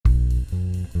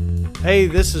Hey,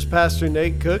 this is Pastor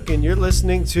Nate Cook, and you're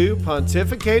listening to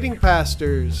Pontificating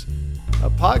Pastors, a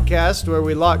podcast where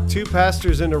we lock two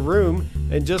pastors in a room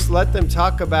and just let them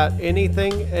talk about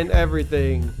anything and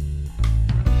everything.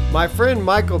 My friend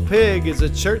Michael Pigg is a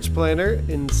church planter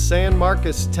in San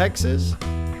Marcos, Texas,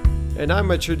 and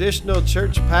I'm a traditional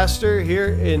church pastor here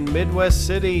in Midwest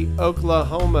City,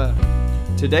 Oklahoma.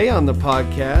 Today on the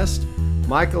podcast,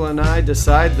 Michael and I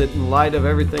decide that in light of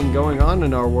everything going on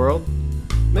in our world,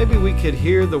 maybe we could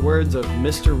hear the words of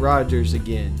Mr. Rogers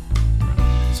again.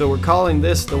 So we're calling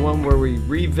this the one where we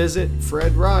revisit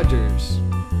Fred Rogers.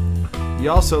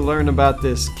 You also learn about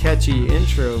this catchy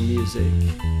intro music.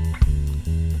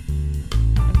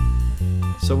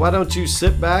 So why don't you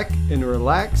sit back and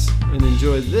relax and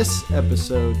enjoy this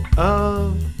episode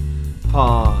of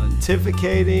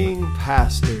Pontificating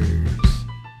Pastors.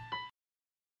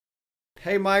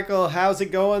 Hey Michael, how's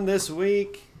it going this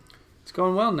week? It's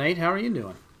going well, Nate. How are you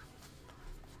doing?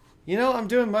 You know, I'm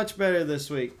doing much better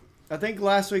this week. I think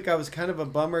last week I was kind of a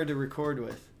bummer to record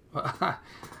with.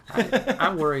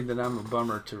 I'm worried that I'm a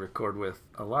bummer to record with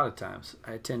a lot of times.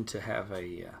 I tend to have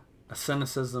a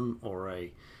cynicism or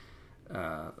a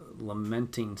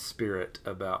lamenting spirit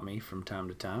about me from time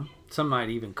to time. Some might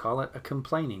even call it a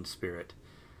complaining spirit.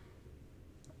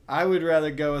 I would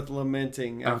rather go with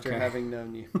lamenting after having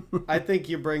known you. I think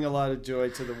you bring a lot of joy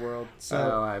to the world. So,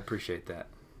 I appreciate that.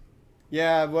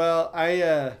 Yeah, well,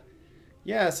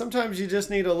 sometimes you just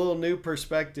need a little new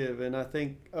perspective. And I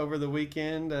think over the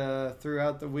weekend,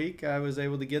 throughout the week, I was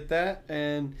able to get that.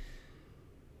 And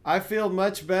I feel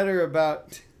much better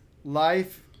about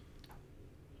life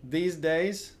these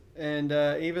days and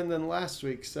even than last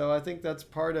week. So I think that's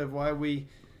part of why we,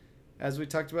 as we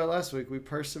talked about last week, we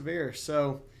persevere.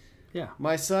 So yeah,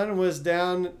 my son was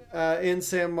down in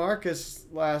San Marcos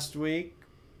last week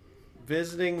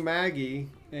visiting Maggie,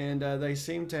 and they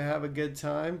seemed to have a good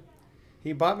time.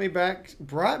 He brought me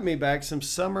back some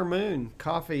Summer Moon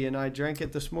coffee, and I drank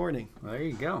it this morning. There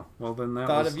you go. Well, then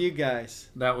thought of you guys.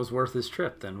 That was worth his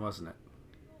trip, then, wasn't it?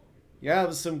 Yeah, it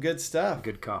was some good stuff.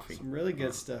 Good coffee. Some really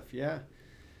good stuff. Yeah.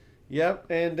 Yep,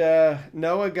 and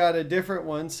Noah got a different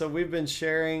one, so we've been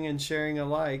sharing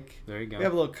alike. There you go. We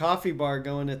have a little coffee bar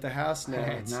going at the house now.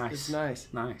 Hey, nice. It's nice.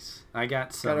 Nice. I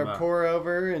got some. Got our pour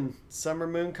over and Summer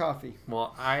Moon coffee.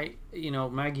 Well,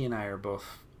 Maggie and I are both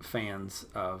fans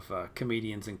of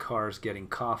comedians in cars getting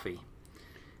coffee.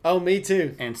 Oh, me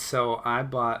too. And so I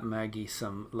bought Maggie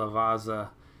some Lavazza,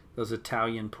 those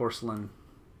Italian porcelain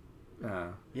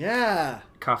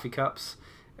coffee cups.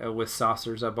 With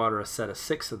saucers. I bought her a set of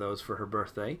 6 of those for her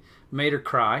birthday. Made her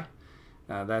cry.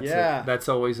 That's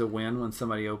always a win when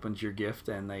somebody opens your gift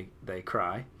and they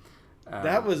cry.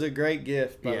 That was a great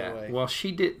gift, by the way. Well,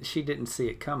 she didn't see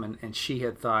it coming, and she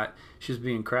had thought she was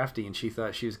being crafty, and she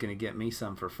thought she was going to get me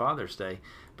some for Father's Day,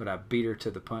 but I beat her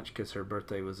to the punch because her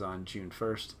birthday was on June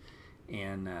 1st,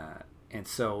 and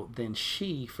so then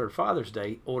she, for Father's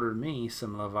Day, ordered me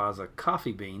some Lavazza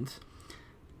coffee beans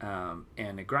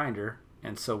and a grinder.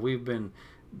 And so we've been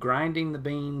grinding the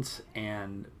beans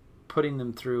and putting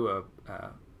them through a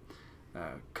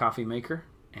coffee maker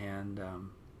and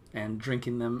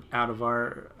drinking them out of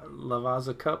our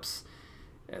Lavazza cups.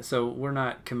 So we're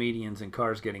not comedians in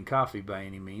cars getting coffee by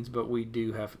any means, but we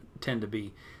do tend to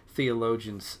be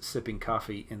theologians sipping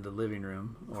coffee in the living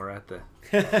room or at the,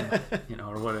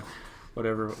 or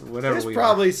whatever. There's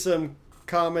probably some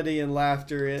comedy and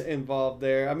laughter involved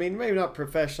there. I mean, maybe not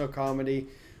professional comedy.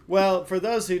 Well, for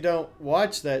those who don't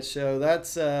watch that show,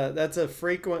 that's a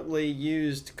frequently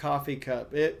used coffee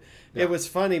cup. It was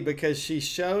funny because she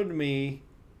showed me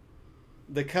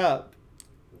the cup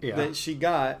that she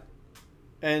got,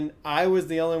 and I was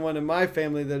the only one in my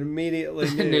family that immediately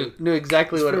knew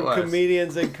exactly what it was.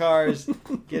 Comedians in cars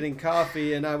getting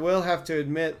coffee, and I will have to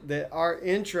admit that our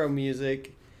intro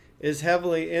music is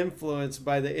heavily influenced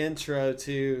by the intro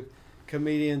to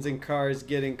Comedians in Cars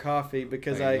Getting Coffee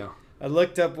because I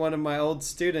looked up one of my old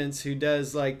students who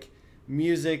does like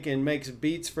music and makes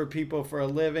beats for people for a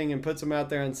living and puts them out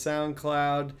there on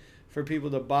SoundCloud for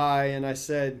people to buy. And I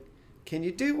said, can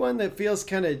you do one that feels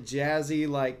kind of jazzy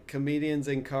like Comedians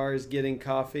in Cars Getting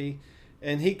Coffee?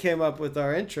 And he came up with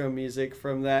our intro music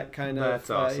from that kind of...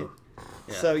 That's awesome.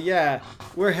 Yeah. So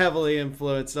we're heavily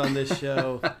influenced on this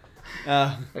show.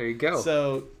 There you go.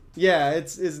 So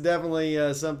it's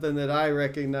definitely something that I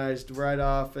recognized right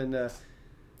off. And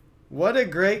what a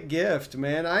great gift,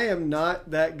 man. I am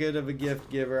not that good of a gift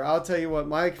giver. I'll tell you what,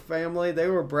 my family, they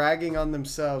were bragging on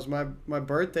themselves. My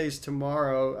birthday's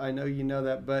tomorrow. I know you know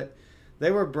that, but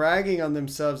they were bragging on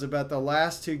themselves about the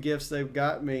last 2 gifts they've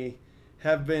got me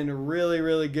have been really,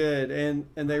 really good, and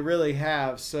they really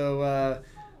have. So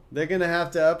they're gonna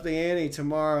have to up the ante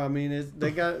tomorrow. I mean,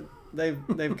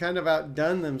 they've kind of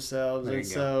outdone themselves, and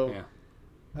so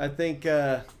I think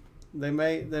they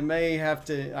may have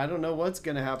to. I don't know what's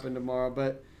gonna happen tomorrow,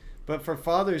 but for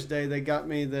Father's Day, they got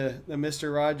me the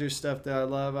Mr. Rogers stuff that I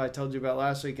love. I told you about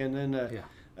last week, and then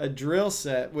a drill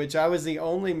set, which I was the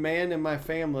only man in my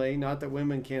family. Not that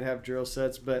women can't have drill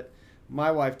sets, but my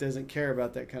wife doesn't care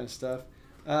about that kind of stuff.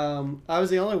 I was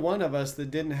the only one of us that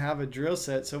didn't have a drill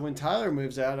set. So when Tyler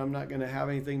moves out, I'm not going to have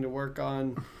anything to work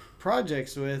on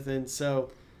projects with. And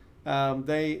so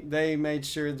they made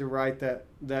sure to right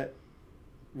that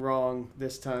wrong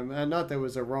this time. Not that it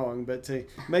was a wrong, but to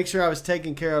make sure I was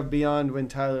taken care of beyond when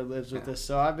Tyler lives with us.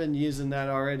 So I've been using that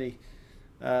already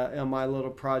in my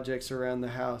little projects around the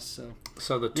house.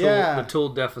 So the tool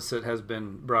deficit has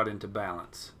been brought into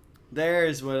balance.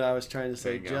 There's what I was trying to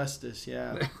say. Justice,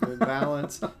 yeah. The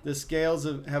balance. The scales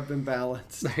have been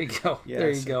balanced. There you go. Yeah,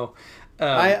 there you go.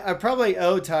 I probably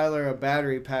owe Tyler a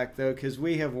battery pack, though, because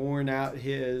we have worn out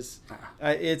his.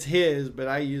 It's his, but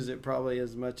I use it probably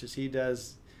as much as he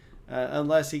does,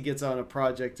 unless he gets on a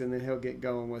project, and then he'll get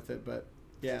going with it. But,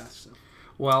 yeah. So.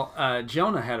 Well,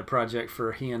 Jonah had a project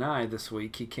for he and I this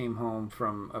week. He came home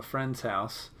from a friend's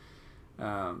house.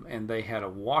 And they had a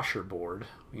washer board,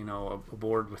 a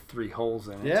board with 3 holes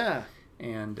in it. Yeah.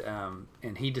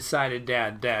 And he decided,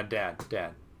 Dad,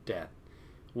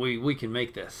 we can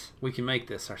make this. We can make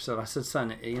this ourselves. I said,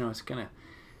 son,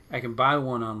 I can buy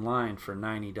one online for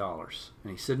 $90.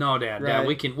 And he said, no, Dad,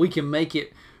 we can make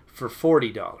it for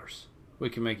 $40. We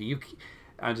can make it.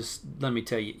 Let me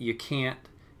tell you, you can't,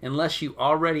 unless you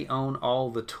already own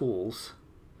all the tools.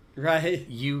 Right.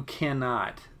 You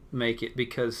cannot make it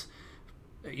because.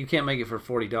 You can't make it for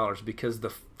 $40 because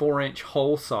the 4-inch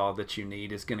hole saw that you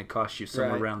need is going to cost you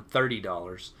somewhere around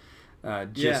 $30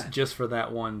 just for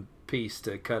that one piece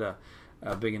to cut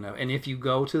a big enough. And if you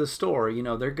go to the store,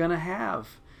 they're going to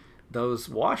have those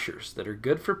washers that are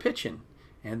good for pitching,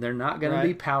 and they're not going to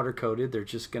be powder coated. They're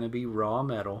just going to be raw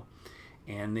metal.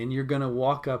 And then you're going to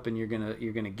walk up and you're going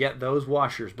to get those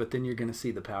washers, but then you're going to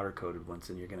see the powder coated ones,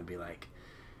 and you're going to be like,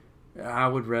 I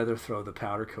would rather throw the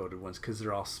powder coated ones because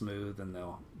they're all smooth and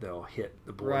they'll hit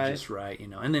the board just right,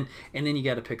 And then you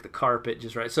got to pick the carpet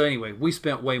just right. So anyway, we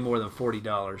spent way more than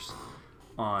 $40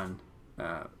 on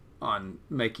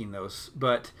making those.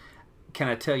 But can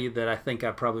I tell you that I think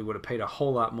I probably would have paid a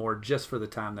whole lot more just for the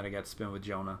time that I got to spend with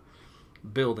Jonah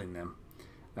building them.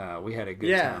 We had a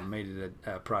good time. Made it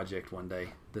a project one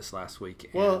day this last week.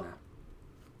 Well,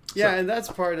 and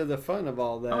that's part of the fun of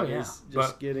all that. Is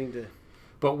just getting to.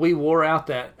 But we wore out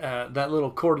that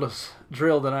little cordless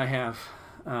drill that I have.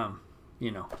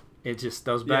 It just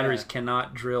those batteries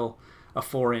cannot drill a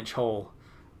 4-inch hole,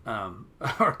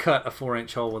 or cut a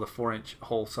 4-inch hole with a 4-inch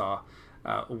hole saw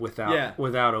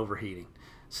without overheating.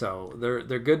 So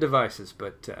they're good devices,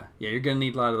 but you're gonna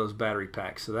need a lot of those battery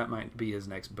packs. So that might be his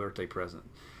next birthday present.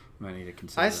 Might need to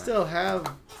consider. I still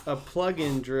have a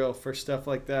plug-in drill for stuff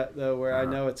like that though, where I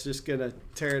know it's just gonna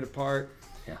tear it apart.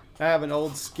 Yeah. I have an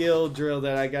old skill drill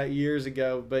that I got years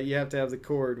ago, but you have to have the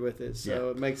cord with it, so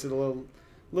it makes it a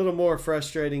little more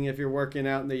frustrating if you're working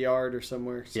out in the yard or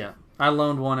somewhere. So. Yeah, I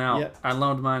loaned one out. Yep. I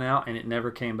loaned mine out, and it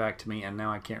never came back to me, and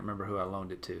now I can't remember who I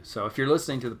loaned it to. So if you're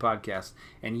listening to the podcast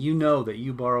and you know that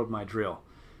you borrowed my drill,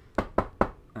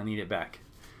 I need it back.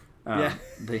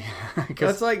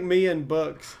 That's like me and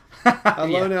books. I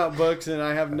loan out books and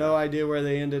I have no idea where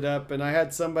they ended up. And I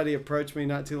had somebody approach me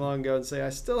not too long ago and say, I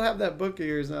still have that book of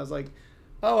yours. And I was like,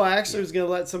 oh, I actually was going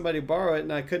to let somebody borrow it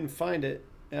and I couldn't find it.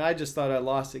 And I just thought I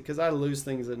lost it because I lose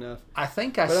things enough. But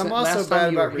I'm also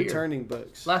bad about returning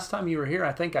books. Last time you were here,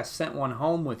 I think I sent one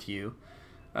home with you.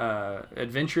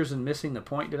 Adventures in Missing the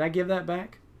Point. Did I give that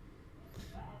back?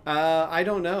 I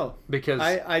don't know. Because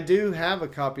I do have a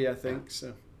copy, I think.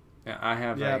 So. Yeah, I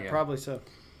have. Yeah, probably so.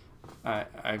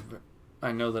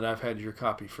 I know that I've had your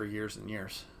copy for years and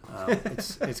years.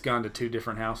 It's gone to 2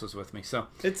 different houses with me, so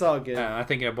it's all good. I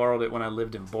think I borrowed it when I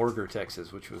lived in Borger,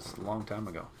 Texas, which was a long time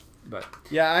ago. But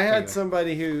I had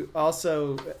somebody who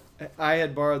also I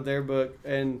had borrowed their book,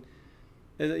 and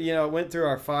it went through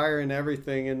our fire and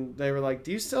everything, and they were like,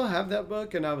 "Do you still have that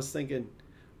book?" And I was thinking,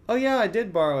 "Oh yeah, I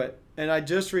did borrow it, and I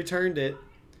just returned it."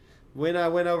 When I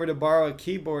went over to borrow a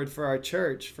keyboard for our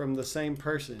church from the same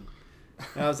person.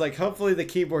 And I was like, hopefully the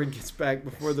keyboard gets back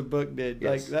before the book did. Yes.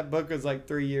 Like that book was like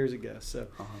 3 years ago. So,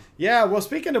 well,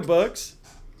 speaking of books.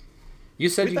 You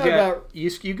said you got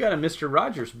a Mr.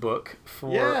 Rogers book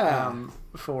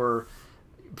for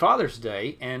Father's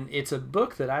Day. And it's a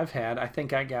book that I've had. I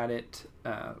think I got it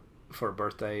for a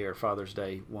birthday or Father's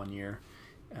Day one year.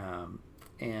 I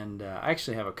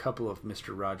actually have a couple of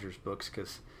Mr. Rogers books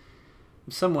because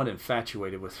somewhat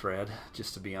infatuated with Fred,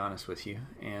 just to be honest with you.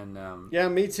 And yeah,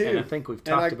 me too. And I think we've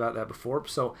talked about that before.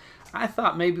 So I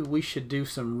thought maybe we should do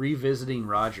some revisiting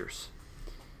Rogers.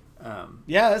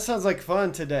 Yeah, that sounds like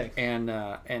fun today. And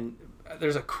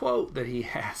there's a quote that he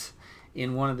has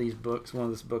in one of these books. One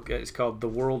of this book is called "The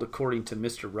World According to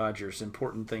Mr. Rogers: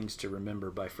 Important Things to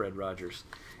Remember" by Fred Rogers,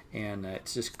 and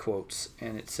it's just quotes.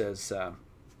 And it says,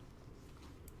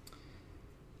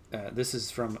 this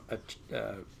is from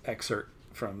an excerpt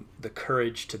from "The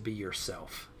Courage to Be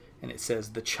Yourself," and it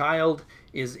says, "The child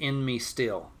is in me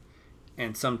still,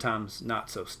 and sometimes not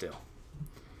so still."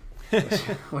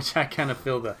 which I kind of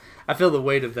feel the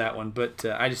weight of that one, but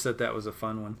I just thought that was a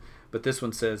fun one. But this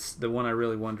one says, the one I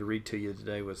really wanted to read to you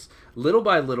today was, "Little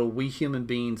by little, we human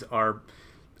beings are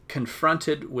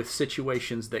confronted with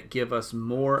situations that give us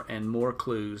more and more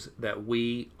clues that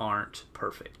we aren't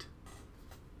perfect."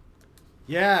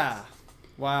 Yeah.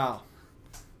 Wow.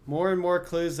 More and more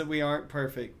clues that we aren't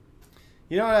perfect.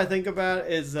 You know what I think about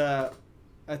is I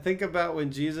think about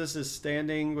when Jesus is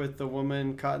standing with the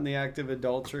woman caught in the act of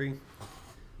adultery.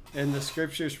 And the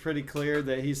scripture's pretty clear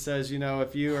that he says, you know,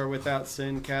 if you are without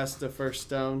sin, cast the first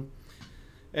stone.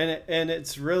 And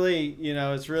it's really, you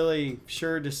know, it's really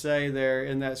sure to say there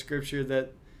in that scripture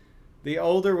that the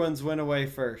older ones went away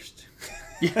first.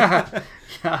 Yeah.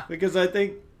 Because I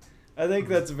think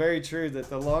that's very true, that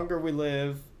the longer we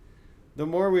live, the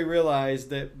more we realize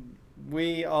that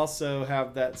we also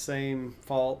have that same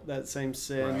fault, that same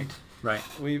sin. Right.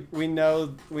 We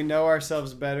know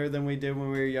ourselves better than we did when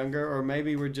we were younger, or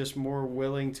maybe we're just more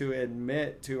willing to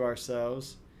admit to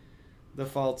ourselves the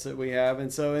faults that we have.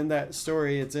 And so in that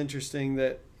story, it's interesting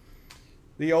that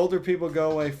the older people go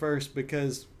away first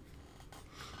because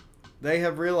they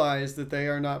have realized that they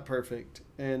are not perfect.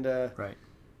 And right.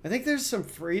 I think there's some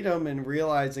freedom in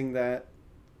realizing that.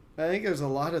 I think there's a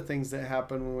lot of things that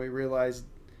happen when we realize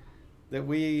that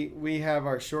we have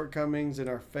our shortcomings and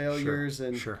our failures,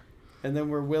 and then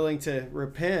we're willing to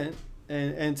repent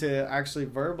and to actually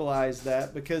verbalize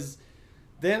that, because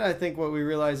then I think what we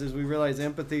realize is we realize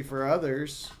empathy for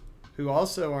others who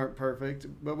also aren't perfect,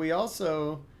 but we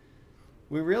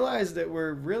realize that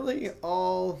we're really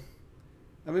all,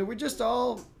 I mean, we're just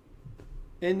all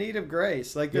in need of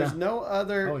grace. Like there's no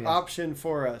other option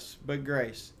for us but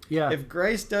grace. Yeah. If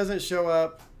grace doesn't show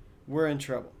up, we're in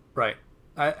trouble. Right.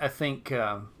 I think,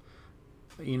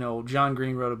 you know, John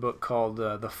Green wrote a book called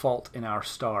The Fault in Our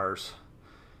Stars,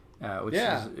 which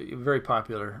is very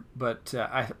popular. But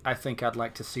I think I'd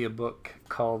like to see a book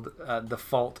called The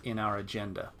Fault in Our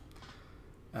Agenda.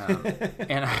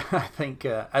 And I think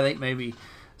maybe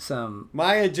some...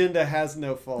 My agenda has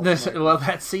no fault. Well,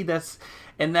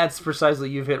 that's precisely,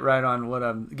 you've hit right on what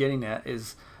I'm getting at,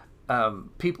 is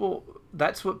people...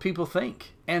 That's what people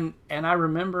think. And I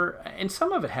remember, and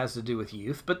some of it has to do with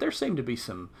youth, but there seem to be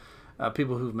some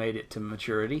people who've made it to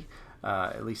maturity,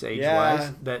 at least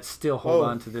age-wise, that still hold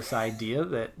on to this idea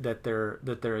that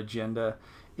their agenda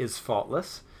is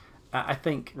faultless. I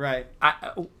think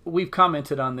we've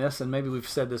commented on this, and maybe we've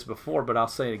said this before, but I'll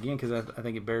say it again because I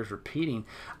think it bears repeating.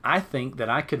 I think that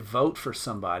I could vote for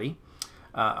somebody.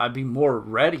 I'd be more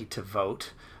ready to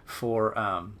vote for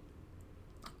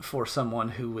someone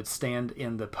who would stand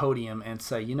in the podium and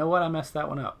say, you know what, I messed that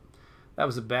one up. That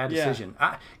was a bad decision.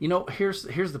 Here's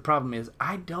the problem is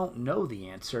I don't know the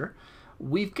answer.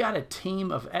 We've got a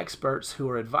team of experts who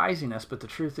are advising us, but the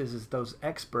truth is those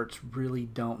experts really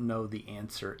don't know the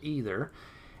answer either.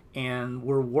 And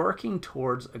we're working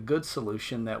towards a good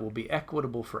solution that will be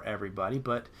equitable for everybody,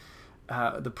 but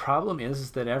the problem is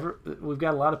that we've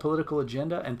got a lot of political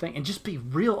agenda and just be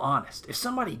real honest. If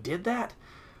somebody did that,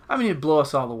 I mean, it'd blow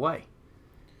us all away.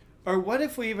 Or what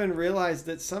if we even realize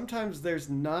that sometimes there's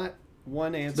not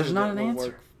one answer? There's not an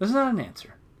answer. There's not an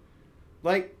answer.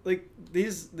 Like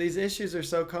these issues are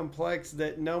so complex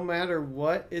that no matter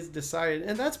what is decided,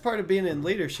 and that's part of being in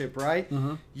leadership, right?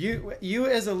 Mm-hmm. You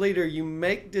as a leader, you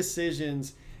make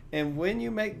decisions, and when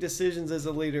you make decisions as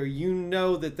a leader, you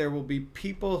know that there will be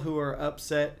people who are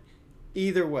upset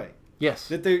either way. Yes.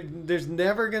 That there's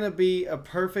never going to be a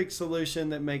perfect solution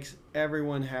that makes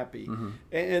everyone happy. Mm-hmm.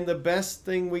 And the best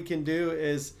thing we can do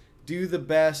is do the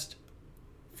best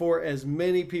for as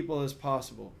many people as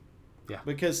possible. Yeah.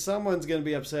 Because someone's going to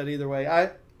be upset either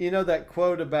way. You know that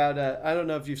quote about, I don't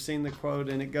know if you've seen the quote,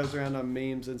 and it goes around on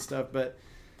memes and stuff, but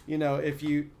you know,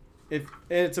 and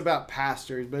it's about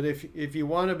pastors, but if you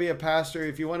want to be a pastor,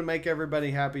 if you want to make everybody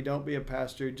happy, don't be a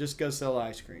pastor, just go sell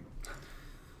ice cream.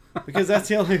 Because that's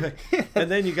the only way.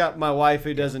 And then you got my wife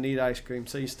who doesn't eat ice cream,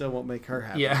 so you still won't make her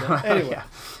happy. Yeah. But anyway. Yeah.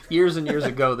 Years and years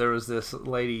ago, there was this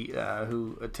lady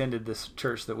who attended this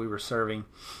church that we were serving,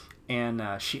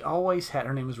 And she always had,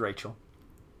 her name was Rachel.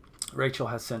 Rachel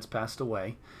has since passed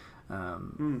away.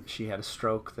 She had a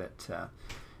stroke that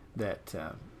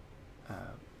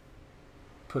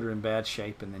put her in bad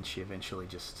shape, and then she eventually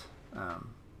just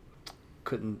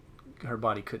her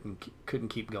body couldn't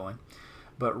keep going.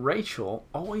 But Rachel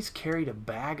always carried a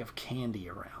bag of candy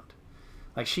around.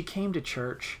 Like, she came to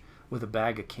church with a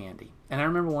bag of candy. And I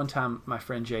remember one time my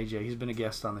friend JJ, he's been a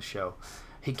guest on the show,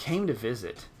 he came to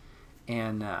visit,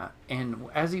 and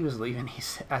as he was leaving,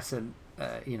 I said,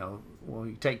 well,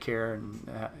 you take care, and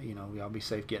y'all be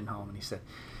safe getting home. And he said,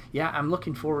 yeah, I'm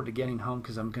looking forward to getting home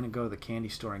because I'm going to go to the candy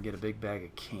store and get a big bag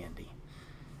of candy.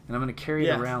 And I'm going to carry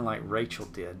it around like Rachel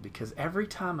did, because every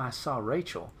time I saw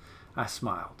Rachel, I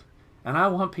smiled. And I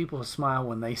want people to smile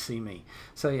when they see me.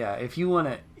 So yeah, if you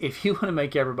want to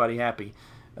make everybody happy,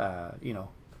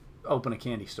 open a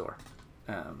candy store.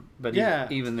 But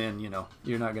even then,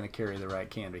 you're not going to carry the right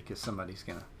candy, because somebody's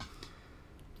going to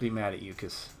be mad at you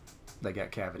because they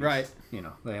got cavities. Right.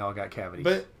 They all got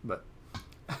cavities. But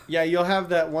yeah, you'll have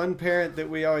that one parent that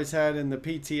we always had in the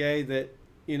PTA that,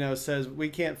 says, we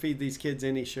can't feed these kids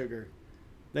any sugar.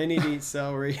 They need to eat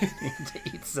celery.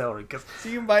 So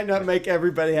you might not make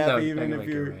everybody happy, even if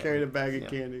you carried a bag of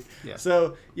candy. Yeah.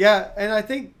 So, yeah, and I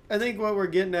think what we're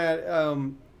getting at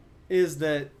is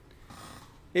that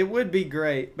it would be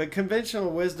great, but conventional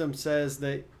wisdom says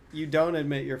that you don't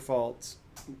admit your faults.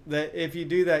 That if you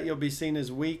do that, you'll be seen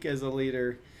as weak as a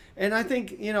leader. And I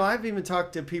think, I've even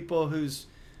talked to people who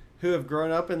have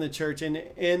grown up in the church,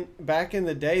 and back in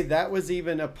the day, that was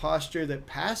even a posture that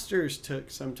pastors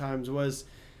took sometimes, was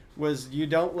you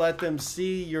don't let them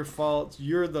see your faults.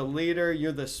 You're the leader,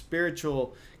 you're the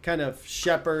spiritual kind of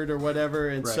shepherd or whatever,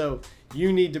 and so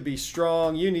you need to be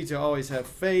strong, you need to always have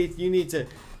faith, you need to,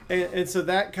 and so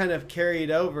that kind of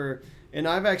carried over. And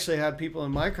I've actually had people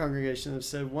in my congregation that have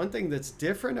said, one thing that's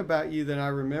different about you than I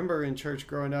remember in church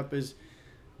growing up is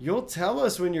you'll tell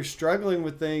us when you're struggling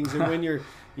with things, and when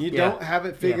you don't have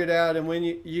it figured out, and when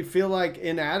you feel like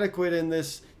inadequate in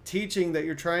this teaching that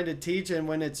you're trying to teach, and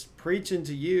when it's preaching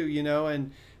to you,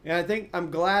 and I think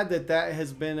I'm glad that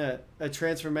has been a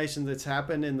transformation that's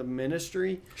happened in the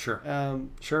ministry. Sure.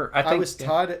 Sure. I was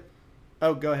taught it.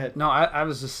 Oh, go ahead. No, I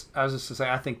was just to say,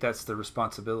 I think that's the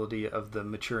responsibility of the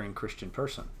maturing Christian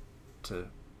person to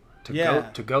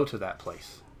go to that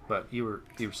place. But you were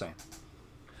saying.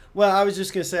 Well, I was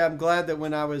just going to say, I'm glad that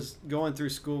when I was going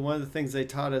through school, one of the things they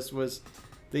taught us was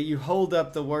that you hold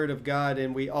up the Word of God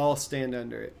and we all stand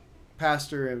under it,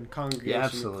 pastor and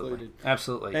congregation included.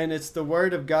 Absolutely. And it's the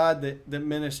Word of God that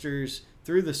ministers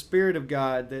through the Spirit of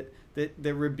God that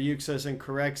rebukes us and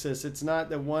corrects us. It's not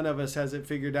that one of us has it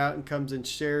figured out and comes and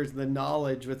shares the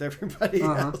knowledge with everybody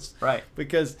else. Right.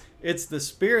 Because it's the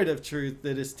Spirit of truth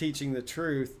that is teaching the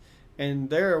truth. And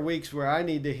there are weeks where I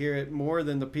need to hear it more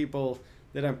than the people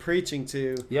that I'm preaching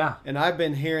to. Yeah. And I've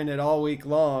been hearing it all week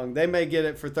long. They may get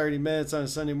it for 30 minutes on a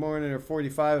Sunday morning or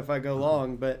 45 if I go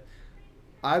long, but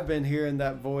I've been hearing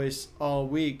that voice all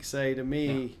week say to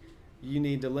me, you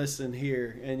need to listen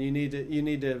here, and you need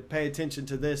to pay attention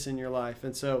to this in your life.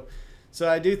 And so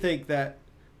I do think that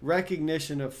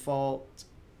recognition of fault,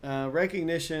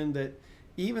 recognition that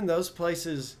even those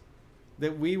places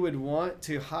that we would want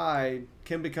to hide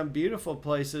can become beautiful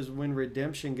places when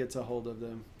redemption gets a hold of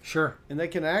them. Sure. And they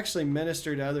can actually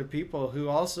minister to other people who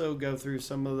also go through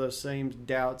some of those same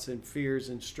doubts and fears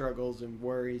and struggles and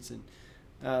worries.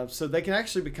 And so they can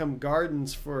actually become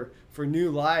gardens for new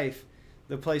life,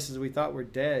 the places we thought were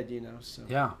dead, So.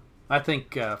 Yeah. I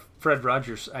think Fred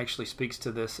Rogers actually speaks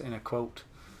to this in a quote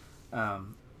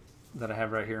that I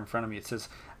have right here in front of me. It says,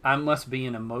 I must be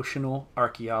an emotional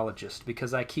archaeologist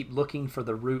because I keep looking for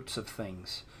the roots of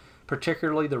things,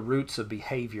 particularly the roots of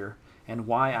behavior and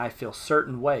why I feel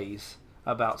certain ways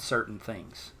about certain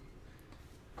things.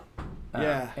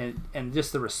 And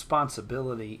just the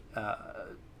responsibility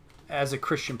as a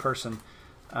Christian person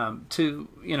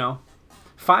to,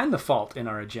 find the fault in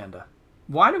our agenda.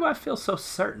 Why do I feel so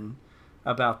certain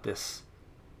about this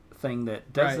thing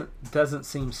that doesn't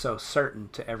seem so certain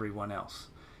to everyone else?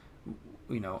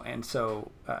 And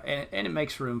so and it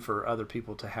makes room for other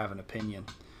people to have an opinion,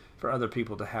 for other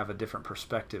people to have a different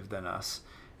perspective than us.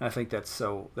 And I think that's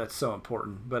so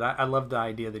important. But I love the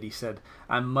idea that he said,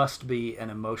 I must be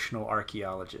an emotional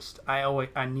archaeologist.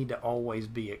 I need to always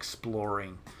be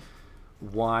exploring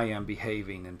why I'm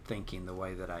behaving and thinking the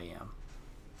way that I am.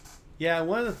 Yeah,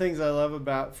 one of the things I love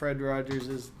about Fred Rogers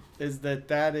is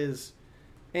that is,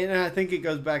 and I think it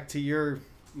goes back to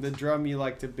the drum you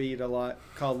like to beat a lot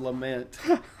called lament,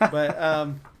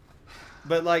 but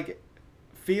like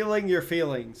feeling your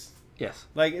feelings. Yes.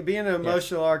 Like being an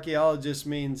emotional archaeologist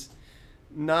means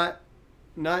not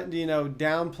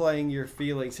downplaying your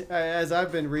feelings. As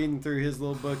I've been reading through his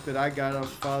little book that I got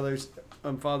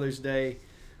on Father's Day,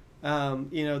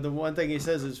 the one thing he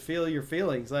says is feel your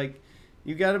feelings. Like,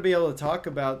 you got to be able to talk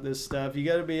about this stuff. You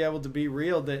got to be able to be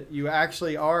real that you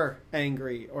actually are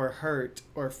angry or hurt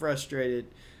or frustrated.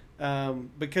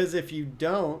 Because if you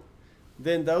don't,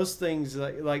 then those things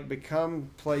like become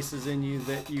places in you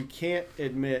that you can't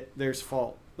admit there's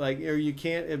fault, or you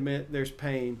can't admit there's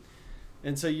pain.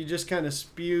 And so you just kind of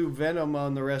spew venom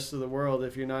on the rest of the world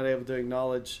if you're not able to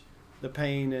acknowledge the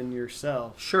pain in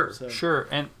yourself. Sure.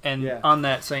 And yeah. On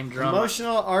that same drum,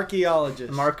 emotional archaeologist.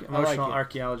 Emotional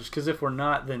archaeologist. Because if we're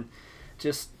not, then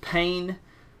just pain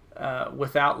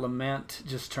without lament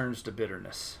just turns to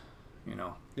bitterness.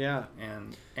 Yeah.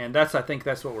 And I think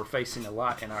that's what we're facing a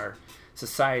lot in our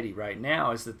society right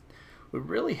now, is that we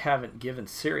really haven't given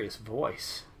serious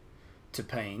voice to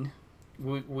pain.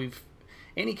 We've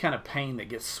any kind of pain that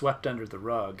gets swept under the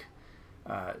rug,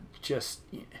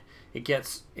 it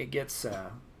gets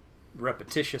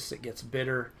repetitious. It gets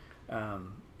bitter.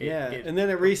 And then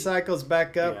it recycles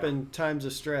back up in times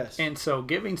of stress. And so,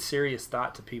 giving serious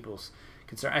thought to people's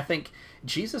concern. I think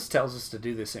Jesus tells us to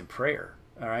do this in prayer.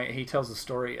 All right, he tells the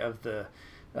story of the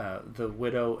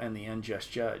widow and the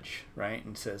unjust judge, right,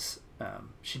 and says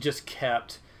she just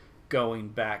kept going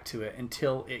back to it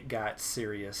until it got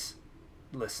serious.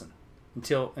 Listen,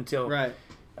 until right.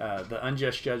 The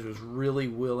unjust judge was really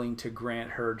willing to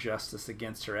grant her justice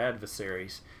against her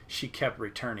adversaries. She kept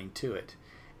returning to it,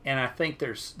 and I think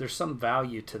there's some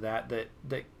value to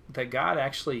that God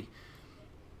actually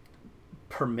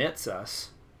permits us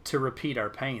to repeat our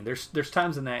pain. There's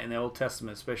times in the Old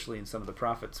Testament, especially in some of the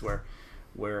prophets, where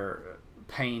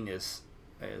pain is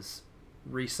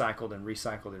recycled and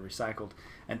recycled and recycled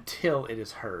until it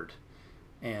is heard.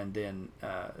 And then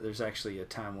there's actually a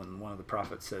time when one of the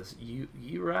prophets says,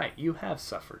 "You're right. You have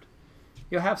suffered.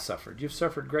 You have suffered. You've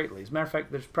suffered greatly. As a matter of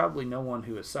fact, there's probably no one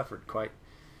who has suffered quite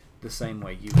the same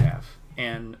way you have."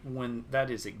 And when that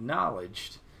is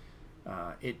acknowledged,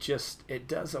 it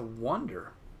does a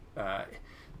wonder.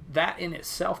 That in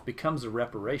itself becomes a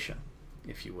reparation,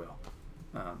 if you will.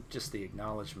 Just the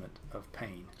acknowledgement of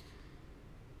pain.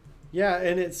 Yeah,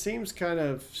 and it seems kind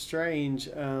of strange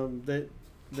that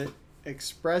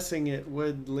expressing it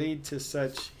would lead to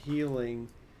such healing,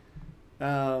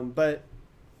 but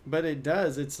it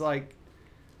does. It's like,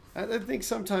 I think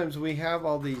sometimes we have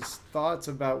all these thoughts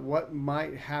about what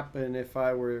might happen if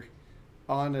I were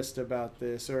honest about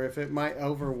this, or if it might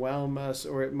overwhelm us,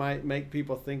 or it might make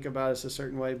people think about us a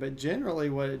certain way. But generally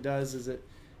what it does is it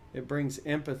brings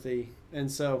empathy. And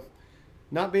so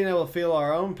not being able to feel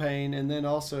our own pain, and then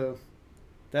also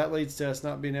that leads to us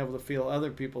not being able to feel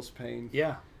other people's pain.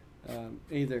 Yeah.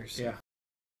 Either. So. Yeah.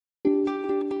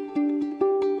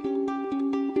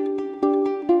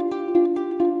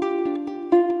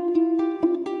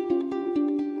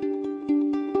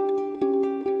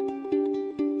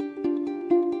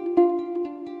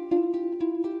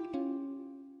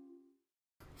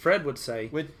 Fred would say,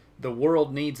 the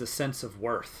world needs a sense of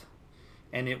worth,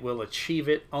 and it will achieve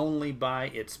it only by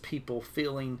its people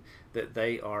feeling that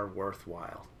they are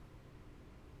worthwhile.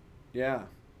 Yeah,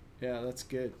 that's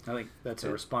good. I think that's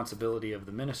a responsibility of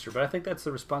the minister, but I think that's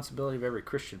the responsibility of every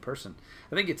Christian person.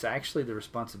 I think it's actually the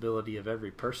responsibility of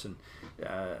every person.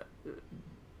 I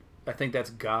think that's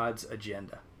God's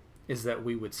agenda, is that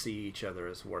we would see each other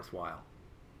as worthwhile.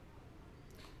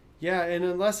 Yeah, and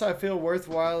unless I feel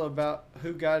worthwhile about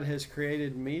who God has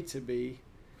created me to be,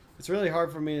 it's really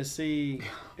hard for me to see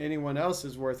anyone else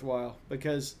as worthwhile,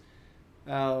 because,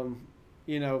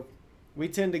 we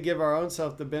tend to give our own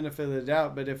self the benefit of the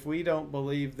doubt. But if we don't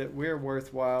believe that we're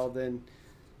worthwhile, then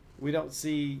we don't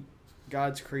see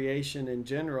God's creation in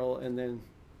general, and then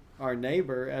our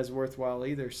neighbor as worthwhile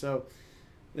either. So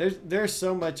there's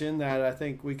so much in that I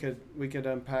think we could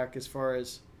unpack as far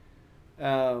as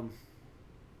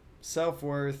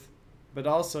self-worth, but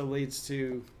also leads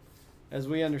to, as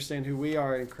we understand who we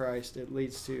are in Christ, it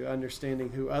leads to understanding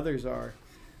who others are,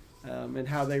 and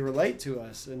how they relate to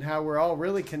us, and how we're all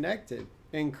really connected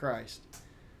in Christ.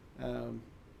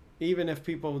 Even if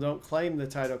people don't claim the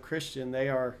title Christian, they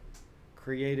are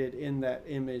created in that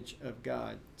image of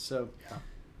God. So,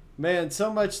 man,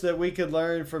 so much that we could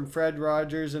learn from Fred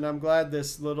Rogers, and I'm glad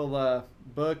this little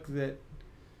book that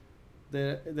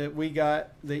we got,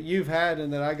 that you've had,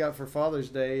 and that I got for Father's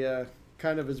Day,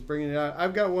 kind of is bringing it out.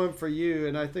 I've got one for you,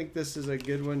 and I think this is a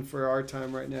good one for our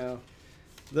time right now.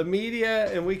 The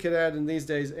media, and we could add in these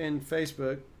days, and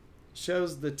Facebook,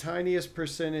 shows the tiniest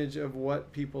percentage of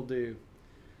what people do.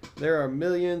 There are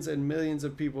millions and millions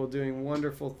of people doing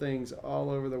wonderful things all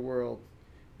over the world,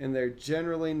 and they're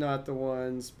generally not the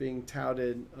ones being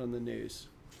touted on the news.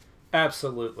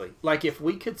 Absolutely. Like if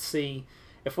we could see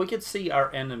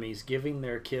our enemies giving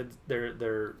their kids,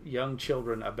 their young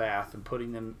children, a bath and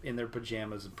putting them in their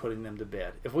pajamas and putting them to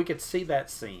bed. If we could see that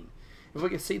scene, if we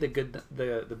could see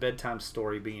the bedtime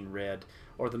story being read,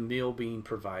 or the meal being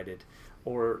provided,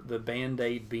 or the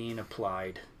Band-Aid being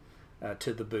applied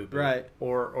to the boo-boo, right,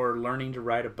 or learning to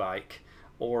ride a bike,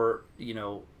 or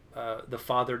the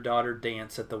father-daughter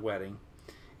dance at the wedding.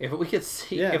 If we could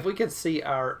see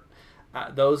our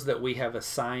those that we have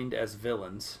assigned as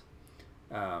villains,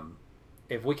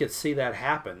 if we could see that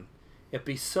happen, it'd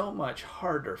be so much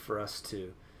harder for us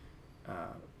to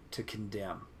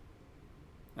condemn,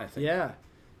 I think. Yeah.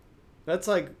 That's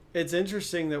like, it's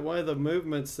interesting that one of the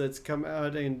movements that's come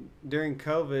out during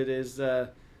COVID is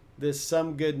this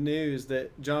Some Good News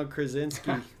that John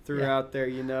Krasinski threw out there,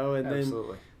 and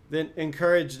Absolutely. then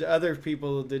encouraged other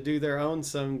people to do their own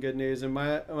Some Good News. And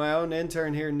my own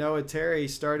intern here, Noah Terry,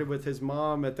 started with his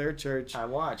mom at their church. I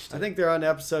watched. I think they're on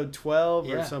episode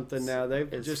 12 or something now. They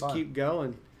just fun. Keep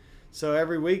going. So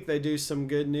every week they do some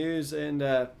good news, and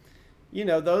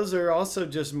those are also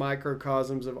just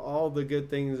microcosms of all the good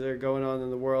things that are going on in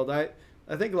the world. I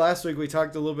think last week we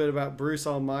talked a little bit about Bruce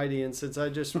Almighty, and since I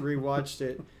just rewatched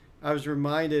it, I was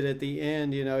reminded at the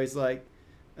end, he's like,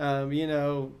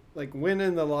 like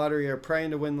winning the lottery or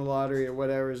praying to win the lottery or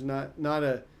whatever is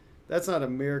that's not a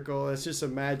miracle. It's just a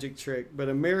magic trick. But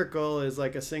a miracle is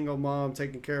like a single mom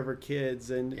taking care of her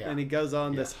kids, and he goes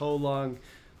on this whole long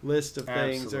list of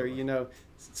things. Absolutely. Or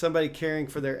somebody caring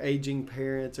for their aging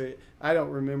parents, or I don't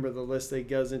remember the list that he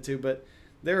goes into, but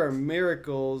there are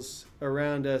miracles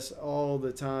around us all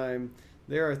the time.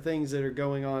 There are things that are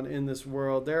going on in this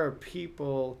world. There are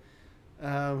people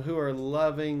who are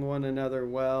loving one another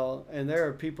well, and there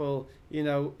are people,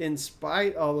 in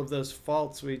spite all of those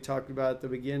faults we talked about at the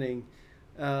beginning,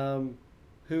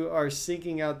 who are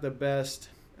seeking out the best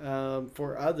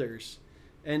for others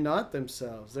and not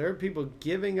themselves. There are people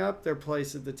giving up their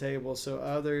place at the table so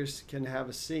others can have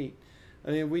a seat.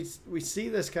 I mean, we see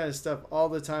this kind of stuff all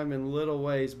the time in little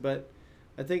ways, but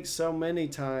I think so many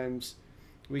times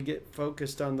we get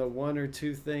focused on the one or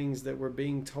two things that we're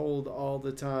being told all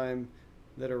the time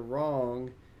that are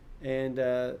wrong, and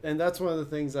that's one of the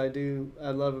things I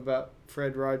love about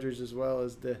Fred Rogers as well,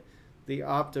 is the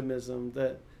optimism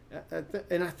that.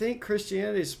 And I think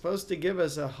Christianity is supposed to give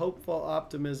us a hopeful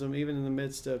optimism even in the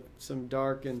midst of some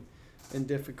dark and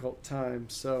difficult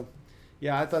times. So,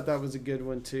 yeah, I thought that was a good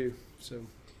one too. So,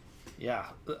 yeah,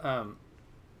 I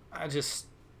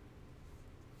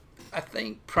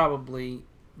think probably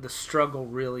the struggle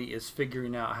really is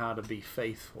figuring out how to be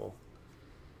faithful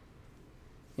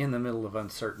in the middle of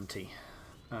uncertainty,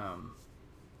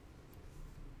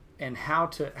 and how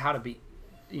to be.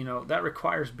 That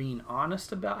requires being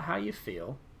honest about how you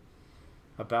feel,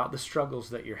 about the struggles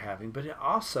that you're having, but it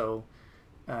also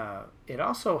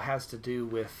has to do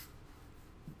with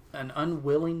an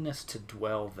unwillingness to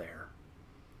dwell there.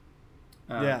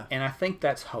 And I think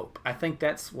that's hope. I think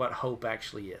that's what hope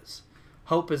actually is.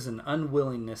 Hope is an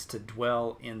unwillingness to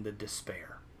dwell in the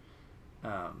despair.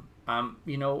 I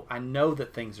know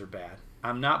that things are bad.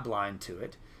 I'm not blind to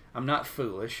it. I'm not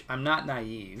foolish. I'm not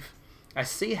naive. I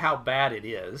see how bad it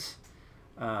is,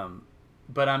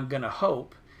 but I'm gonna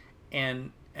hope,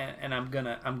 and I'm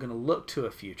gonna look to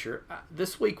a future.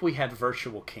 This week we had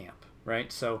virtual camp, right?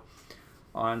 So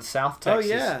on South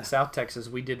Texas,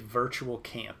 we did virtual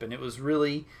camp, and it was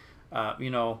really,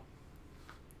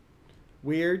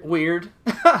 weird.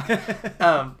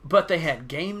 But they had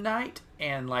game night,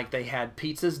 and like they had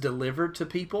pizzas delivered to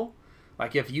people.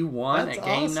 Like if you won at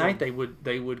game night, they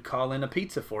would call in a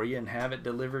pizza for you and have it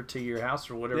delivered to your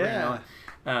house or whatever. Yeah.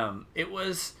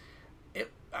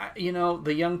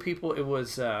 The young people. It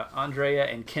was Andrea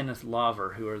and Kenneth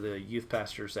Laver, who are the youth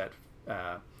pastors at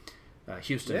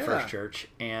Houston First Church,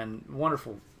 and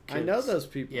wonderful kids. I know those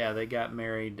people. Yeah, they got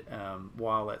married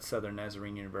while at Southern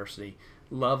Nazarene University.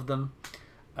 Love them.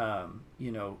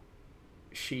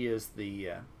 She's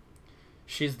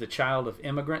the child of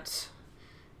immigrants.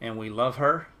 And we love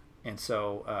her, and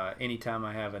so anytime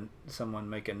I have someone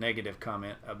make a negative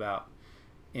comment about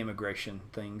immigration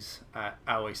things, I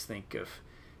always think of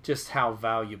just how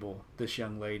valuable this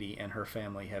young lady and her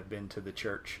family have been to the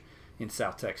church in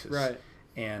South Texas. Right.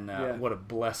 And what a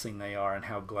blessing they are, and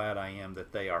how glad I am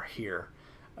that they are here,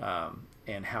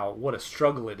 and what a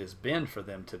struggle it has been for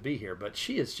them to be here. But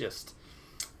she is just,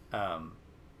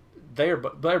 they're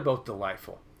both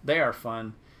delightful. They are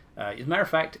fun. As a matter of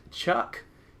fact, Chuck,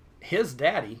 his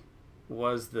daddy,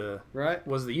 was the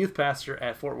youth pastor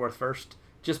at Fort Worth First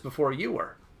just before you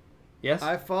were. Yes.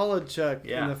 I followed Chuck,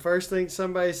 Yeah. and the first thing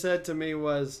somebody said to me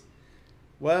was,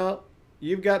 "Well,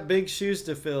 you've got big shoes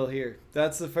to fill here."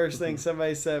 That's the first thing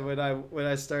somebody said when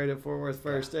I started at Fort Worth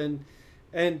First,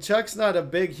 and Chuck's not a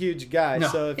big, huge guy. No,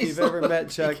 so if he's you've ever not met a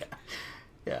Chuck, big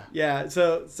guy. yeah.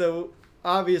 So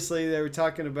obviously they were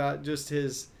talking about just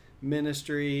his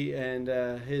ministry and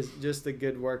his just the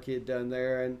good work he had done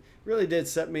there, and really did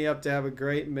set me up to have a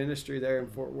great ministry there in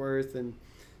Fort Worth. And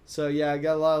so I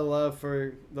got a lot of love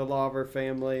for the Lawver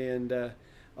family, and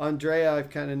Andrea I've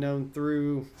kind of known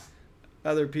through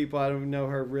other people. I don't know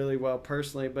her really well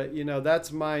personally, but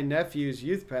that's my nephew's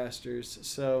youth pastors.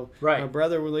 So Right. my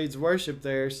brother leads worship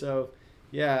there. So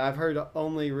I've heard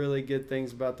only really good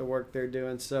things about the work they're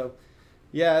doing. So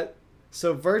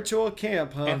so virtual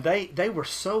camp, huh? And they were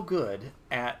so good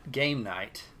at game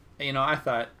night. I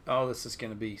thought, oh, this is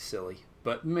going to be silly.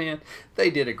 But, man,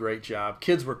 they did a great job.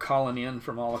 Kids were calling in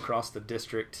from all across the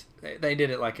district. They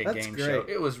did it like a That's game great. show.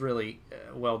 It was really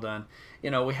well done.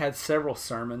 We had several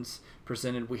sermons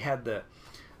presented. We had the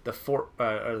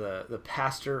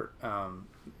pastor,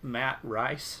 Matt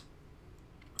Rice,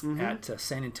 at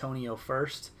San Antonio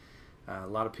First. A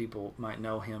lot of people might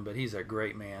know him, but he's a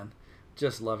great man.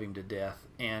 Just love him to death.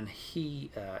 And he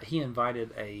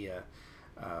invited a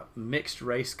mixed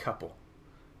race couple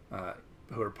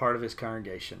who are part of his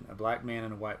congregation, a black man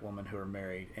and a white woman who are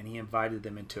married, and he invited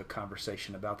them into a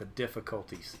conversation about the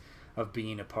difficulties of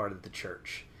being a part of the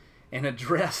church, and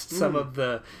addressed some of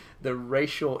the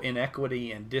racial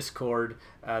inequity and discord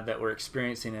that we're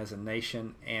experiencing as a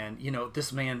nation. And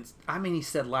this man, he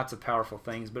said lots of powerful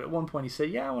things, but at one point he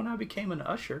said, when I became an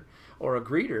usher or a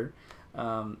greeter,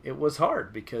 it was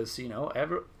hard because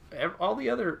all the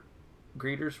other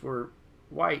greeters were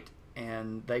white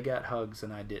and they got hugs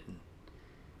and I didn't.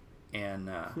 And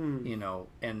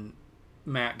and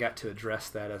Matt got to address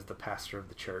that as the pastor of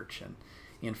the church and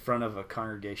in front of a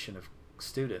congregation of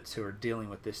students who are dealing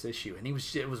with this issue. And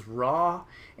it was raw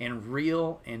and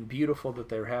real and beautiful that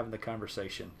they were having the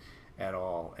conversation at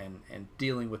all and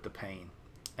dealing with the pain.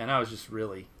 And I was just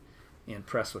really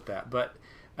impressed with that. But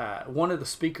one of the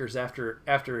speakers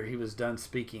after he was done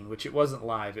speaking, which it wasn't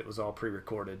live, it was all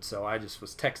pre-recorded, so I just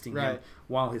was texting him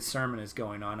while his sermon is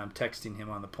going on. I'm texting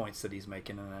him on the points that he's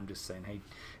making, and I'm just saying, "Hey,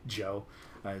 Joe,"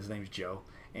 his name's Joe,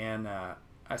 and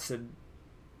I said,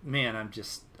 "Man,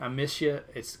 I miss you.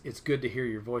 It's good to hear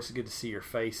your voice. It's good to see your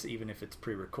face, even if it's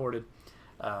pre-recorded."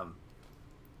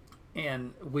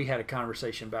 And we had a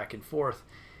conversation back and forth,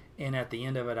 and at the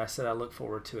end of it, I said, "I look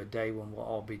forward to a day when we'll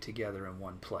all be together in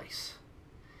one place."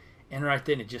 And right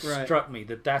then it just struck me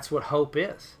that that's what hope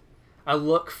is. I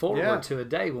look forward to a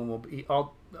day when we'll be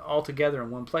all together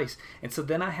in one place. And so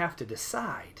then I have to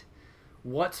decide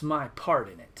what's my part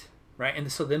in it, right? And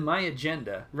so then my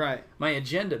agenda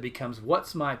becomes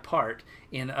what's my part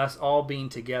in us all being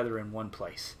together in one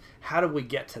place. How do we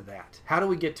get to that? How do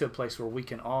we get to a place where we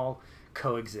can all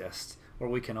coexist, where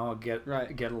we can all get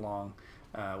along,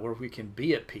 where we can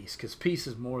be at peace? Because peace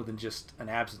is more than just an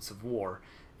absence of war.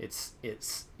 It's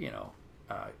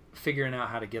figuring out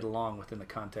how to get along within the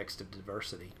context of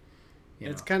diversity.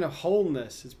 It's kind of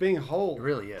wholeness. It's being whole. It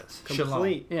really is.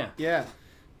 Complete. Shalom.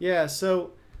 Yeah.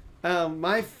 So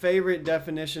my favorite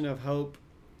definition of hope,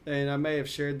 and I may have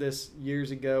shared this years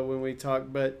ago when we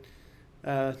talked, but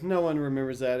no one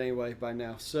remembers that anyway by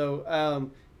now.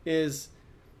 So is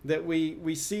that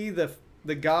we see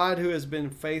the God who has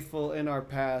been faithful in our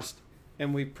past,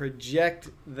 and we project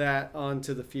that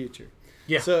onto the future.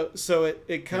 Yeah. So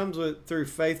it comes through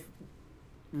faith,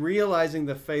 realizing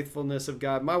the faithfulness of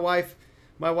God. My wife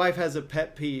has a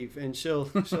pet peeve, and she'll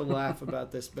laugh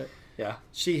about this, but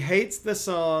she hates the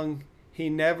song "He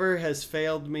Never Has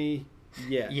Failed Me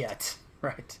Yet."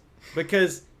 Right.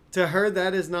 Because to her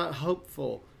that is not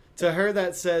hopeful. To her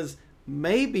that says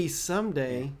maybe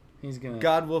someday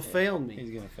God will fail me.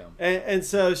 He's gonna fail me. And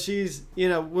so she's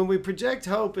when we project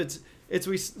hope, it's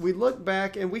we look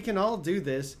back, and we can all do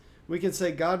this. We can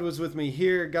say, God was with me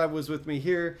here. God was with me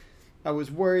here. I was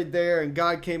worried there, and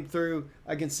God came through.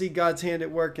 I can see God's hand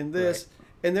at work in this. Right.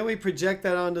 And then we project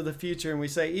that onto the future, and we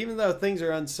say, even though things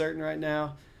are uncertain right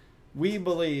now, we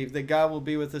believe that God will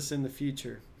be with us in the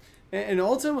future. And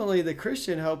ultimately, the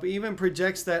Christian hope even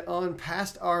projects that on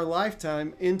past our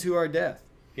lifetime into our death.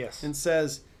 Yes. And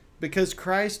says, because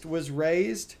Christ was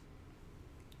raised,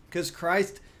 because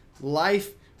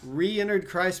life re-entered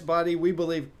Christ's body, we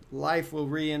believe life will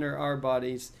re-enter our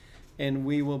bodies, and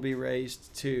we will be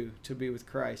raised to be with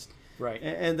Christ. Right.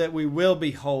 And that we will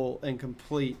be whole and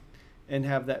complete and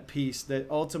have that peace that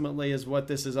ultimately is what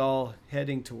this is all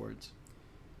heading towards.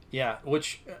 Yeah,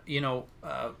 which,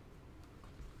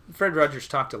 Fred Rogers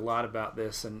talked a lot about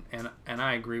this, and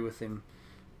I agree with him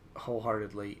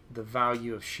wholeheartedly. The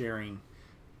value of sharing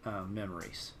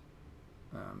memories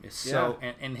is so,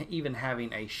 and even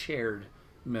having a shared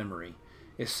memory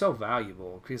is so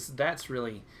valuable, because that's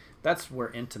where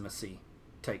intimacy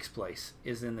takes place,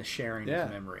 is in the sharing of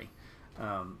memory.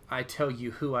 I tell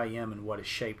you who I am and what has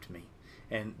shaped me,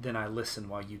 and then I listen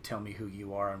while you tell me who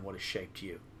you are and what has shaped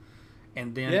you.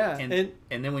 And then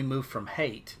and then we move from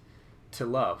hate to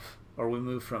love, or we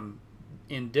move from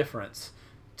indifference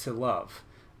to love.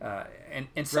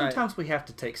 And sometimes we have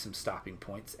to take some stopping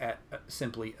points at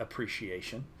simply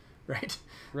appreciation, right?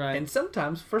 Right. And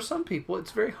sometimes, for some people,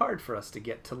 it's very hard for us to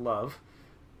get to love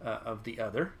of the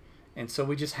other. And so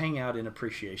we just hang out in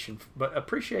appreciation. But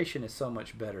appreciation is so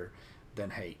much better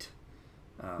than hate.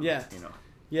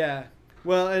 Yeah.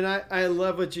 Well, and I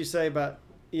love what you say about,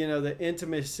 the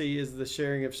intimacy is the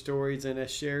sharing of stories, and a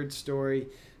shared story.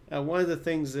 One of the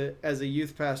things that, as a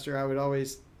youth pastor, I would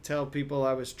always tell people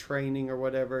I was training or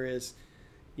whatever is,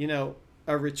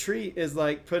 a retreat is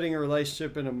like putting a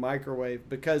relationship in a microwave,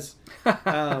 because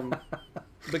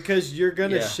you're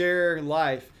going to share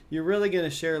life. You're really going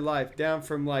to share life, down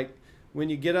from like when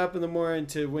you get up in the morning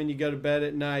to when you go to bed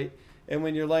at night, and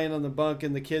when you're laying on the bunk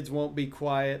and the kids won't be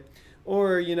quiet,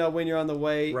 or, when you're on the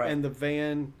way and the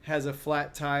van has a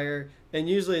flat tire. And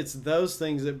usually it's those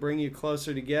things that bring you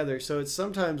closer together. So it's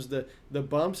sometimes the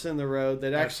bumps in the road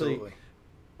that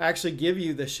actually give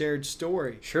you the shared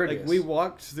story. Sure, like we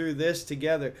walked through this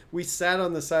together. We sat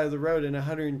on the side of the road in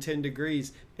 110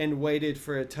 degrees and waited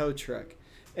for a tow truck.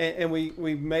 And we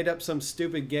made up some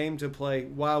stupid game to play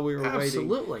while we were waiting.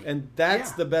 Absolutely. And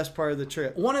that's the best part of the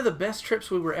trip. One of the best trips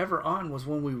we were ever on was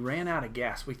when we ran out of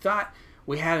gas. We thought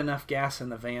we had enough gas in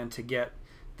the van to get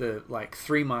the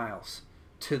 3 miles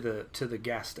to the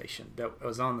gas station that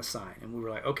was on the sign, and we were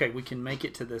like, okay, we can make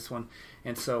it to this one.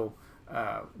 And so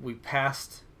we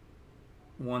passed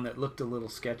one that looked a little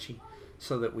sketchy,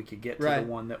 so that we could get to the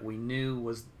one that we knew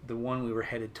was the one we were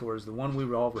headed towards, the one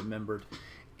we all remembered.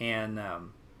 And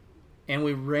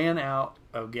we ran out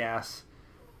of gas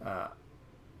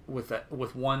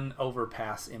with one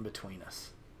overpass in between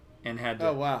us, and had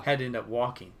to end up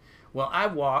walking. Well, I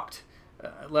walked,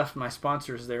 left my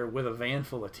sponsors there with a van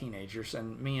full of teenagers,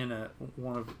 and me and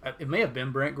it may have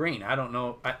been Brent Green. I don't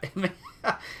know.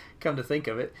 Come to think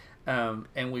of it.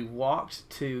 And we walked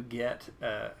to get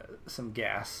some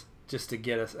gas, just to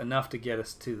get us enough to get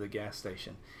us to the gas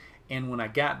station. And when I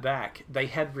got back, they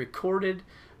had recorded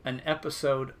an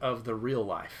episode of The Real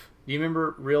Life. Do you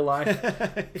remember Real Life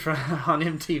on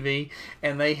MTV?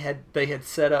 And they had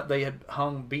set up, they had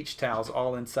hung beach towels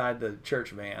all inside the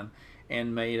church van,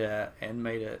 and made a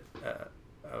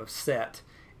set,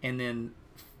 and then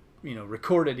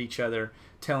recorded each other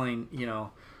telling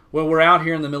well, we're out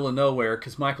here in the middle of nowhere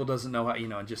because Michael doesn't know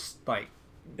how, just like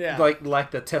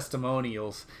the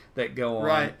testimonials that go on.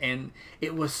 Right. And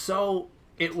it was so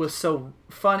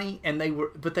funny, and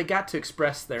but they got to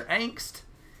express their angst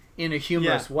in a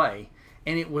humorous way.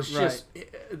 And it was just,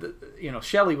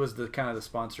 Shelley was the kind of the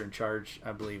sponsor in charge,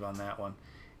 I believe, on that one.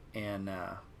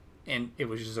 And it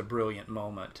was just a brilliant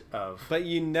moment of... But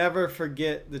you never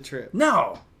forget the trip.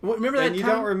 No. Remember that time? And you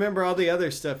don't remember all the other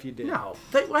stuff you did. No.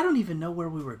 I don't even know where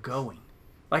we were going.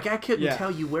 Like, I couldn't tell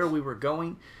you where we were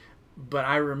going, but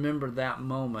I remember that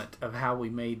moment of how we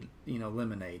made,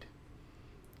 lemonade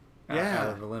out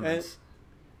of the lemons. And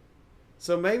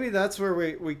so maybe that's where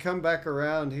we come back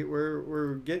around.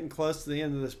 We're getting close to the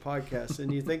end of this podcast,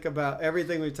 and you think about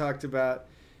everything we talked about,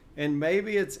 and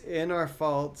maybe it's in our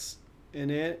faults, and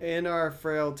in our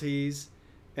frailties,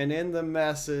 and in the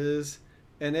messes,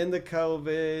 and in the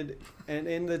COVID, and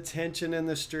in the tension in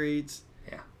the streets,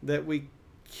 that we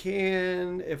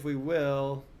can, if we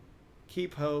will,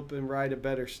 keep hope and write a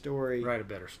better story. Write a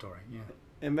better story, yeah.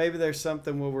 And maybe there's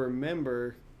something we'll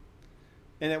remember,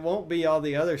 and it won't be all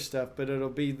the other stuff, but it'll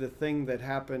be the thing that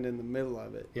happened in the middle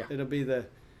of it. Yeah. It'll be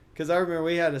because I remember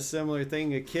we had a similar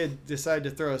thing. A kid decided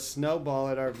to throw a snowball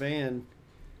at our van,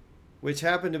 which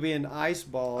happened to be an ice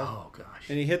ball. Oh, gosh.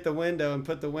 And he hit the window and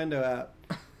put the window out.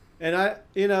 And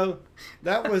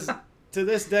that was, to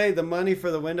this day, the money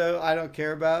for the window I don't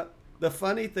care about. The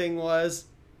funny thing was,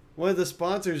 one of the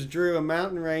sponsors drew a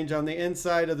mountain range on the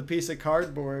inside of the piece of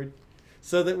cardboard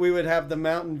so that we would have the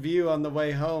mountain view on the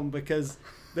way home, because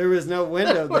there was no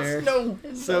window there. No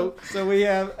window. So we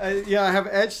have, I have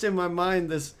etched in my mind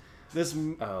this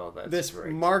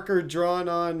great. marker drawn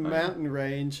on mountain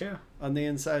range on the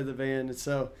inside of the van. And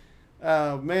so,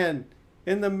 man,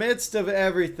 in the midst of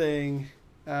everything,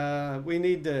 we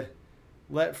need to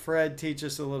let Fred teach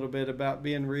us a little bit about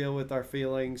being real with our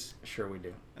feelings. Sure we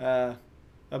do.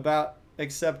 About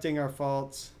accepting our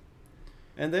faults.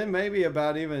 And then maybe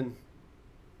about even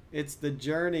it's the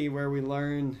journey where we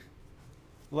learn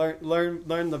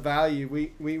the value.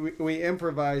 We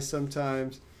improvise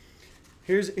sometimes.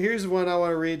 Here's one I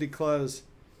want to read to close.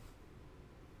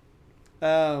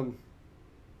 Well,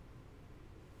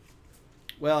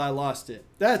 I lost it.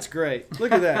 That's great.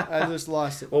 Look at that. I just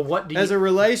lost it. Well, as a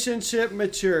relationship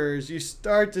matures, you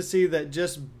start to see that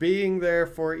just being there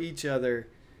for each other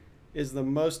is the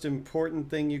most important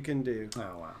thing you can do.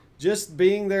 Oh, wow. Just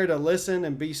being there to listen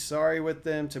and be sorry with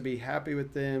them, to be happy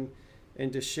with them,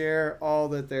 and to share all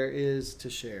that there is to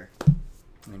share.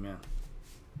 Amen.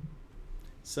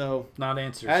 So, not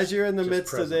answers. As you're in the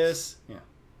midst presence. of this,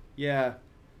 yeah.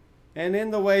 And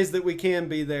in the ways that we can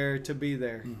be there, to be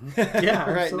there. Mm-hmm. Yeah,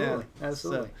 right absolutely. now.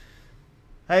 Absolutely. So,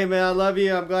 hey, man, I love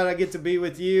you. I'm glad I get to be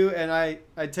with you. And I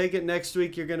take it next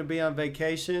week you're going to be on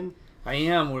vacation. I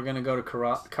am. We're going to go to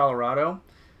Colorado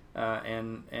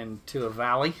and to a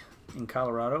valley in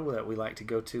Colorado that we like to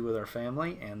go to with our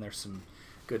family. And there's some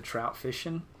good trout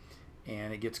fishing.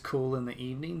 And it gets cool in the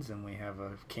evenings. And we have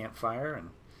a campfire and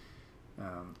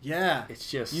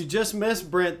it's just you just missed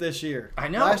Brent this year. I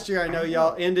know. Last year I know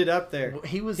y'all ended up there.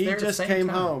 He was there. He just at the same came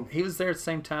time. home. He was there at the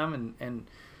same time, and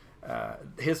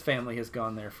his family has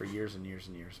gone there for years and years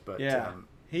and years. But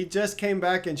he just came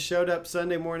back and showed up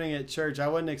Sunday morning at church. I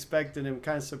wasn't expecting him.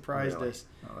 Kind of surprised us.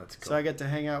 Oh, that's cool. So I got to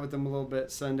hang out with him a little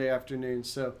bit Sunday afternoon.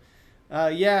 So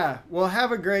well,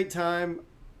 have a great time.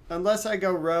 Unless I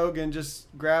go rogue and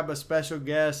just grab a special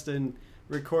guest and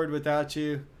record without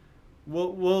you.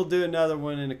 We'll do another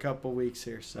one in a couple weeks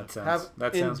here. So that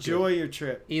sounds enjoy good. your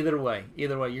trip. Either way,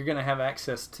 you're going to have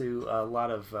access to a lot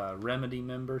of Remedy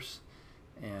members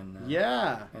and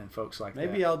folks like that.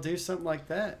 Maybe I'll do something like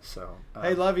that. So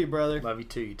hey, love you, brother. Love you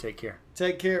too. You take care.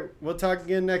 Take care. We'll talk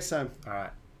again next time. All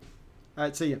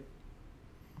right. See you.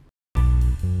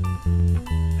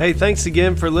 Hey, thanks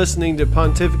again for listening to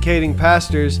Pontificating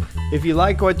Pastors. If you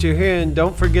like what you're hearing,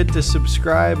 don't forget to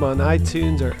subscribe on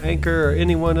iTunes or Anchor or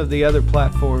any one of the other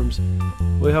platforms.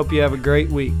 We hope you have a great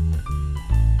week.